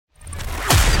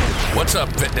What's up,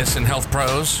 fitness and health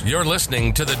pros? You're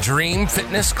listening to the Dream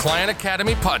Fitness Client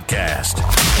Academy podcast,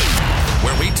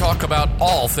 where we talk about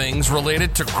all things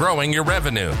related to growing your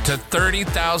revenue to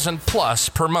 $30,000 plus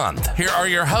per month. Here are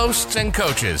your hosts and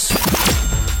coaches.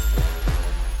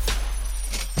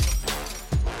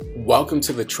 Welcome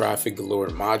to the Traffic Galore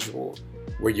module,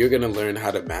 where you're going to learn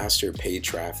how to master paid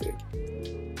traffic.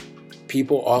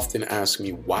 People often ask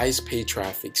me, why is paid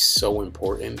traffic so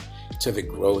important to the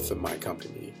growth of my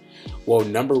company? Well,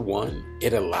 number one,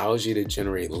 it allows you to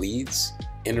generate leads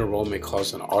and enrollment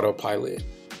calls on autopilot.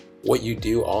 What you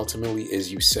do ultimately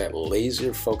is you set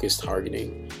laser focused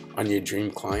targeting on your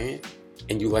dream client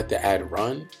and you let the ad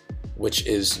run, which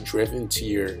is driven to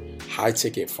your high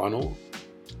ticket funnel.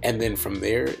 And then from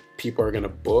there, people are going to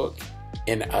book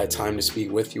in a time to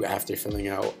speak with you after filling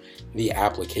out the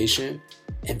application.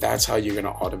 And that's how you're going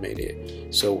to automate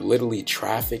it. So literally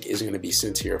traffic is going to be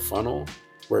sent to your funnel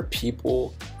where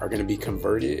people are going to be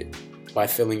converted by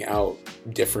filling out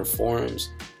different forms,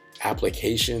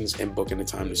 applications, and booking a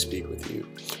time to speak with you.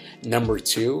 Number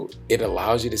two, it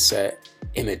allows you to set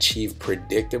and achieve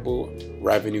predictable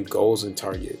revenue goals and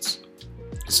targets.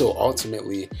 So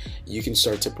ultimately, you can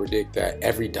start to predict that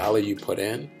every dollar you put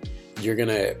in, you're going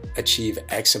to achieve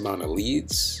X amount of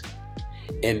leads,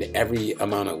 and every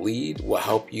amount of lead will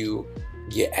help you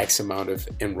get X amount of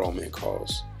enrollment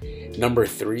calls. Number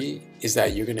three is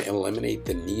that you're going to eliminate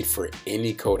the need for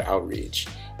any cold outreach.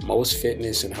 Most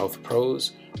fitness and health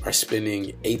pros are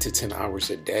spending 8 to 10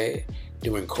 hours a day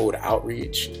doing cold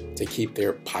outreach to keep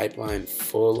their pipeline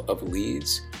full of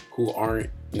leads who aren't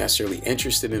necessarily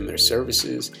interested in their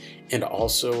services and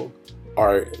also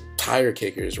are tire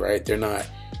kickers, right? They're not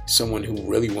someone who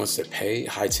really wants to pay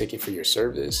high ticket for your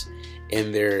service,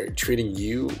 and they're treating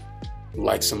you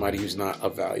like somebody who's not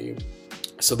of value.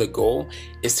 So the goal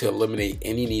is to eliminate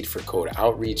any need for cold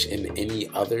outreach and any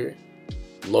other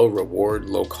low reward,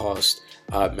 low cost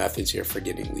methods here for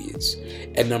getting leads.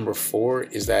 And number four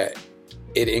is that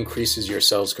it increases your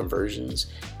sales conversions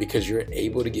because you're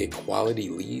able to get quality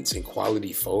leads and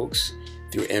quality folks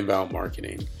through inbound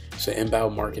marketing. So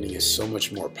inbound marketing is so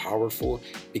much more powerful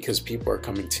because people are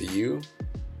coming to you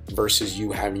versus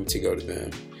you having to go to them.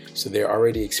 So they're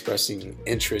already expressing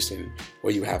interest in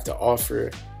what you have to offer,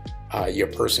 your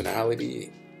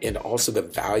personality, and also the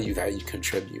value that you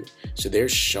contribute. So they're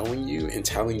showing you and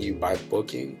telling you by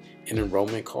booking an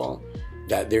enrollment call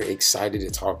that they're excited to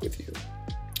talk with you,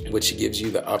 which gives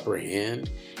you the upper hand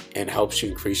and helps you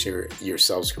increase your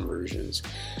sales conversions.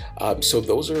 So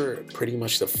those are pretty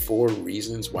much the 4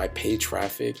 reasons why paid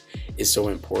traffic is so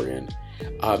important.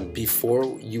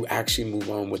 Before you actually move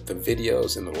on with the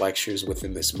videos and the lectures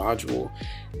within this module,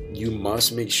 you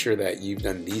must make sure that you've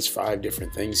done these 5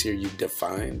 different things here. You've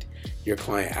defined your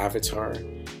client avatar,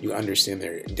 you understand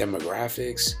their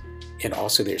demographics and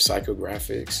also their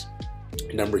psychographics.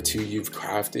 Number 2, you've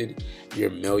crafted your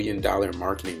 $1 million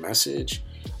marketing message,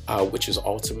 which is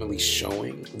ultimately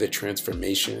showing the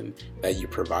transformation that you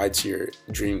provide to your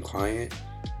dream client,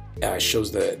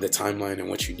 shows the timeline in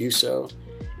which you do so,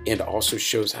 and also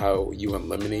shows how you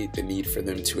eliminate the need for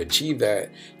them to achieve that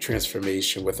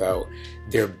transformation without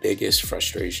their biggest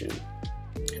frustration.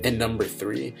 And number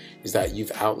 3 is that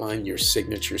you've outlined your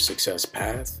signature success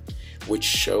path, which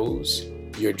shows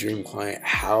your dream client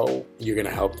how you're going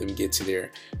to help them get to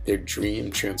their dream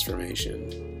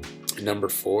transformation. Number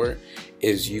 4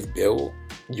 is you've built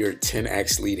your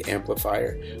 10x lead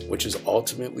amplifier, which is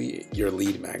ultimately your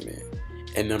lead magnet.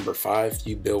 And number 5,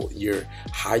 you built your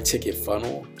high ticket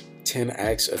funnel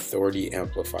 10x authority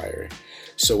amplifier.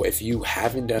 So if you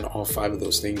haven't done all 5 of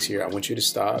those things here, I want you to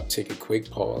stop, take a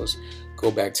quick pause,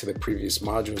 go back to the previous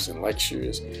modules and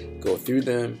lectures, go through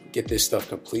them, get this stuff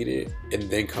completed, and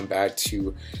then come back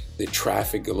to the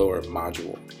Traffic Galore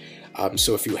module.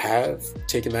 So if you have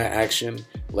taken that action,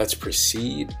 let's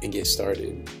proceed and get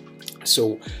started.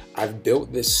 So I've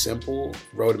built this simple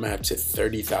roadmap to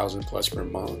 30,000 plus per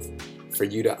month for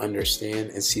you to understand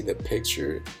and see the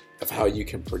picture of how you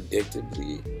can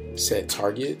predictably set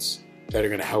targets that are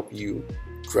going to help you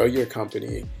grow your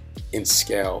company and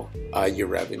scale your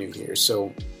revenue here.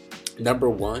 So number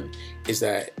 1 is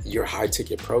that your high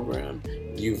ticket program,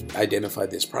 you've identified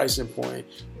this pricing point,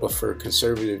 but for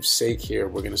conservative sake here,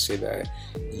 we're going to say that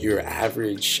your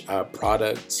average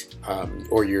product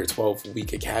or your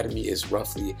 12-week academy is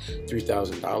roughly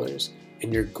 $3,000.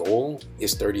 And your goal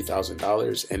is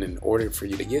 $30,000. And in order for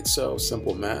you to get so,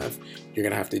 simple math, you're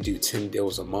going to have to do 10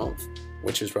 deals a month,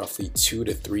 which is roughly 2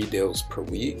 to 3 deals per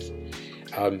week.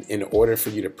 In order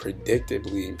for you to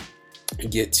predictably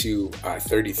get to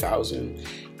 30,000,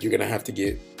 you're going to have to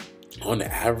get on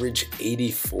average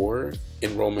 84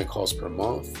 enrollment calls per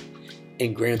month.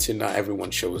 And granted, not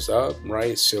everyone shows up,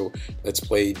 right? So let's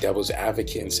play devil's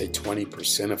advocate and say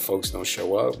 20% of folks don't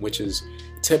show up, which is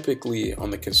typically on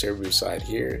the conservative side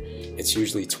here. It's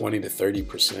usually 20 to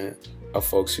 30% of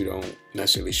folks who don't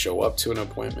necessarily show up to an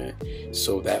appointment.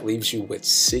 So that leaves you with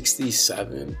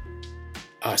 67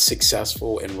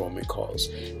 successful enrollment calls,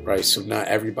 right? So not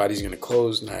everybody's going to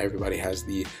close. Not everybody has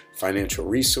the financial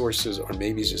resources, or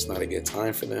maybe it's just not a good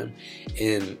time for them.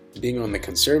 And being on the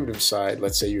conservative side,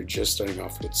 let's say you're just starting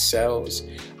off with sales,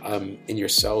 and your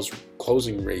sales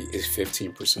closing rate is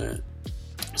 15%.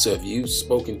 So if you've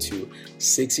spoken to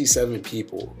 67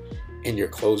 people and your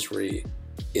close rate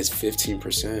is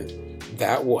 15%,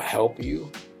 that will help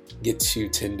you get to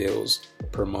 10 deals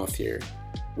per month here.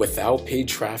 Without paid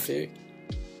traffic,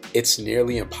 it's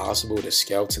nearly impossible to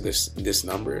scale to this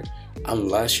number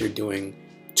unless you're doing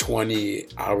 20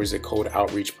 hours of cold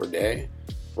outreach per day,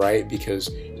 right? Because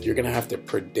you're going to have to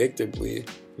predictably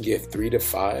get 3 to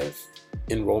 5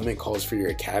 enrollment calls for your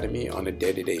academy on a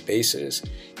day-to-day basis,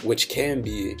 which can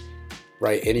be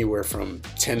right anywhere from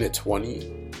 10 to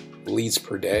 20 leads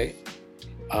per day,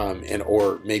 and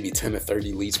or maybe 10 to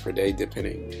 30 leads per day,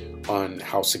 depending on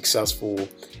how successful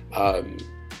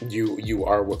you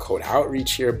are with cold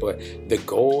outreach here. But the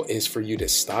goal is for you to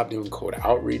stop doing cold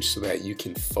outreach so that you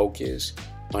can focus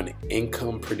on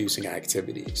income producing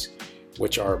activities,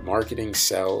 which are marketing,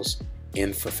 sales,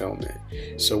 and fulfillment.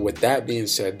 So with that being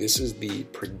said, this is the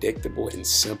predictable and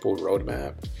simple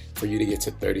roadmap for you to get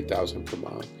to 30,000 per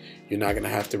month. You're not going to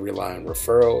have to rely on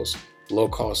referrals, low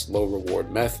cost, low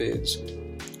reward methods,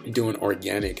 doing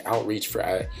organic outreach for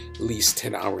at least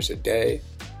 10 hours a day,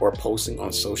 or posting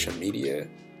on social media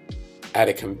at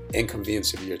an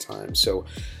inconvenience of your time. So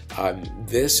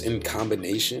this, in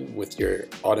combination with your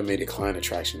automated client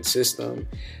attraction system,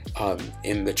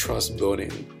 and the trust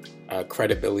building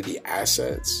credibility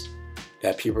assets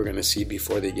that people are going to see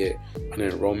before they get an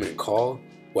enrollment call,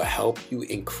 will help you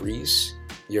increase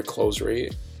your close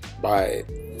rate by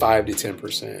 5 to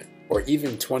 10%, or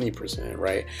even 20%,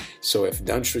 right? So if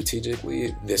done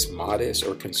strategically, this modest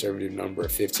or conservative number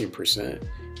of 15%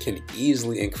 can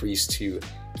easily increase to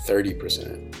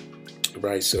 30%,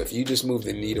 right? So if you just move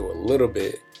the needle a little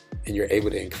bit and you're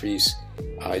able to increase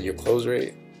your close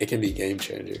rate, it can be a game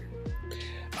changer.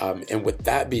 And with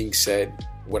that being said,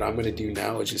 what I'm going to do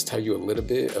now is just tell you a little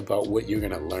bit about what you're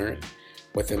going to learn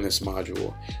within this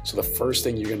module. So the first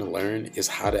thing you're going to learn is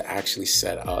how to actually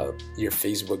set up your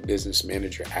Facebook Business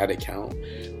Manager ad account,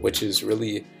 which is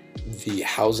really the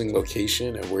housing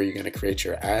location of where you're going to create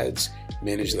your ads,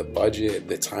 manage the budget,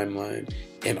 the timeline,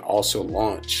 and also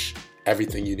launch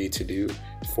everything you need to do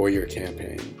for your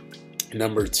campaign.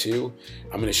 Number 2,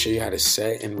 I'm going to show you how to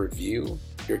set and review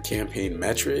your campaign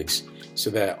metrics so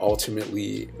that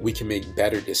ultimately we can make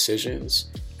better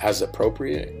decisions as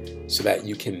appropriate so that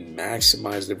you can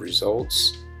maximize the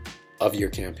results of your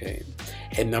campaign.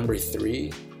 And number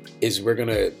 3 is we're going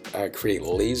to create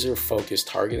laser focused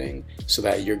targeting so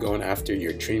that you're going after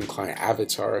your dream client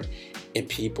avatar and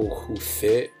people who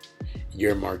fit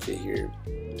your market here.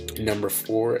 Number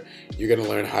 4, you're going to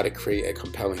learn how to create a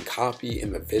compelling copy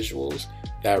and the visuals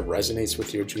that resonates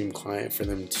with your dream client for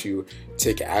them to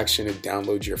take action and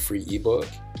download your free ebook,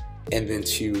 and then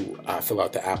to fill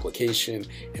out the application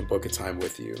and book a time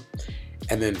with you.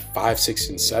 And then 5, 6,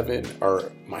 and 7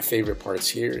 are my favorite parts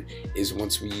here, is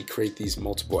once we create these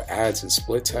multiple ads and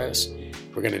split tests,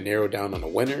 we're going to narrow down on a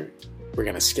winner, we're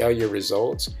going to scale your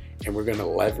results, and we're going to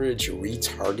leverage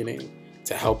retargeting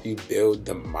to help you build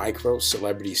the micro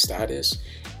celebrity status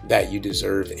that you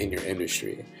deserve in your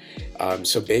industry.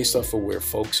 So based off of where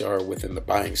folks are within the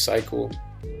buying cycle,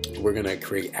 we're going to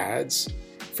create ads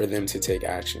for them to take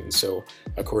action. So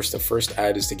of course, the first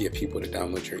ad is to get people to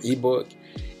download your ebook.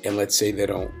 And let's say they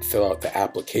don't fill out the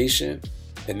application.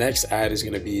 The next ad is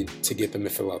going to be to get them to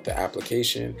fill out the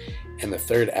application. And the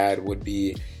third ad would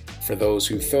be for those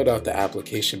who filled out the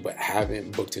application but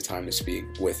haven't booked a time to speak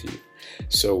with you.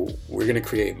 So we're going to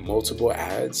create multiple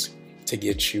ads to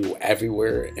get you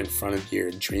everywhere in front of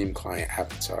your dream client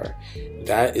avatar.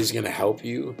 That is going to help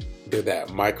you build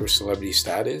that micro celebrity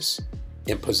status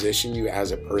and position you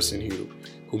as a person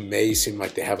who may seem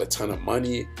like they have a ton of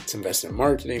money to invest in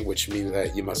marketing, which means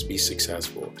that you must be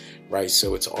successful, right?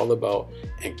 So it's all about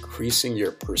increasing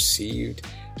your perceived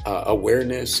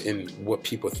awareness in what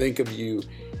people think of you,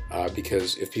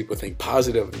 because if people think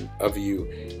positive of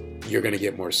you, you're going to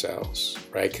get more sales,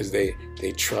 right? Because they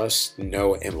trust,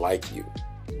 know, and like you.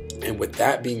 And with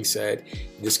that being said,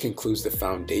 this concludes the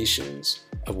foundations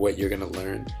of what you're going to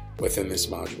learn within this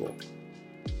module.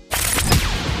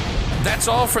 That's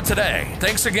all for today.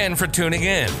 Thanks again for tuning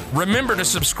in. Remember to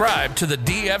subscribe to the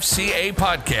DFCA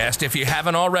podcast if you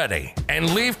haven't already,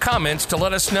 and leave comments to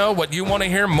let us know what you want to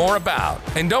hear more about.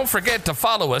 And don't forget to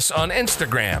follow us on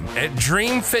Instagram at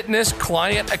Dream Fitness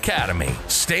Client Academy.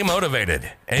 Stay motivated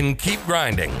and keep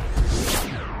grinding.